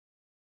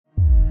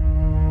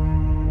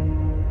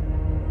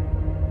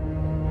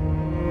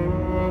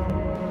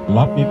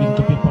Love giving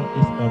to people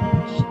is a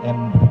rich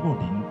and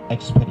rewarding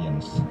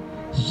experience.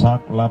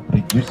 Such love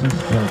reduces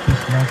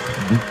selfishness,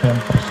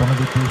 deepens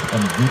personalities,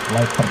 and gives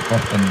life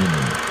purpose and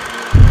meaning.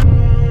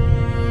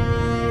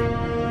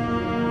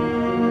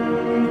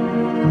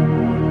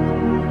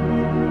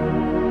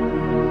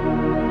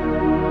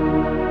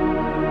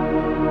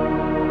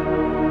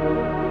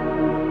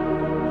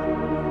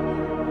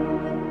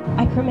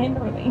 I can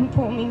remember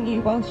informing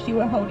you whilst you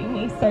were holding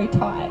me so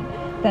tight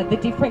that the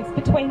difference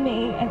between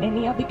me and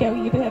any other girl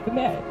you've ever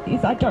met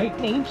is I don't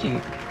need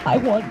you, I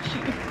want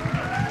you.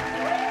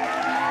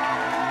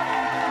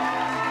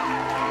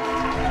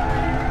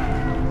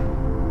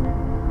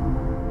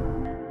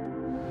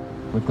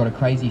 We've got a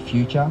crazy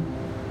future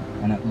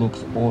and it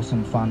looks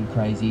awesome, fun,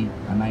 crazy,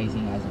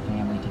 amazing as a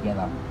family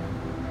together.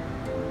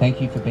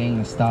 Thank you for being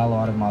the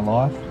starlight of my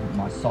life,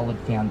 my solid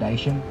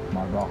foundation,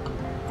 my rock.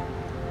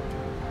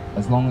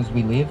 As long as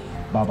we live,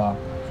 Bubba,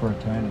 for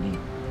eternity.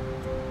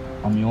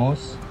 I'm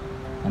yours,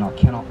 and I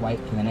cannot wait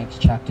for the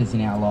next chapters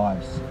in our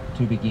lives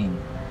to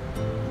begin.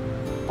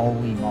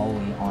 Holy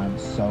moly, I am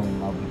so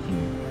in love with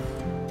you.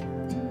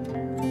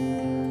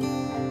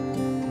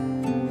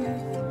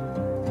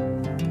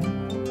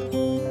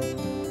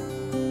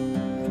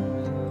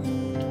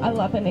 I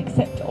love and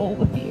accept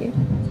all of you,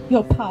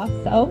 your past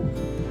self,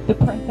 the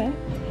present,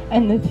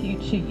 and the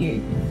future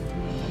you.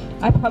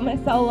 I promise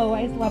I'll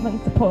always love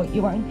and support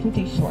you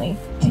unconditionally,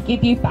 to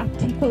give you back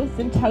tickles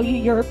and tell you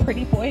you're a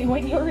pretty boy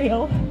when you're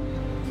ill,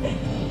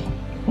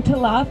 to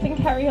laugh and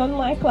carry on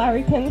like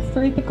larrikins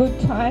through the good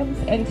times,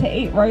 and to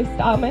eat roast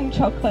almond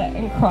chocolate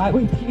and cry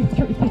with you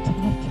through the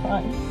dark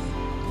times.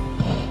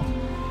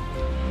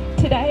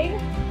 Today,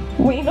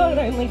 we not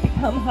only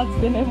become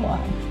husband and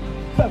wife,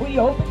 but we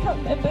all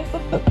become members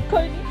of the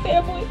Piconi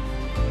family.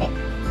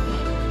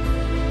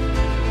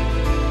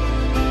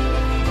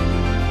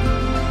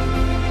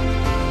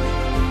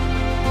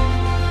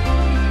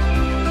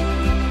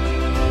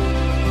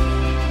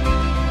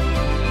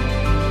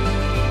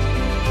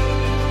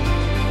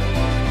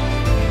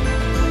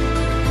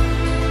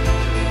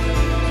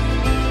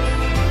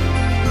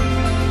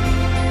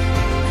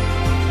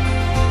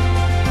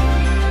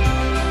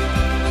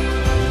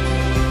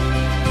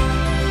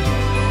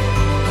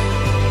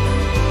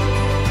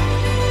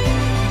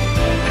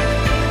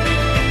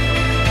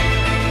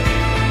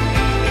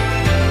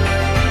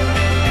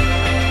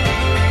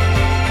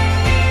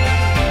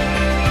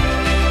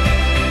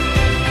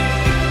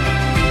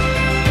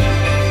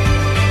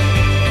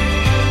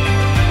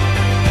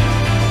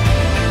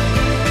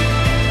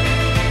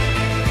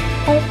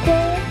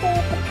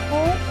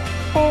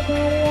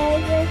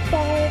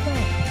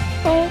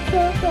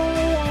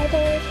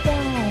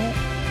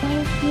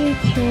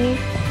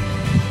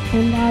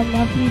 And I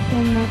love you so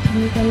much, and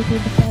you're going to be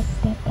the best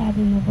stepdad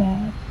in the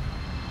world.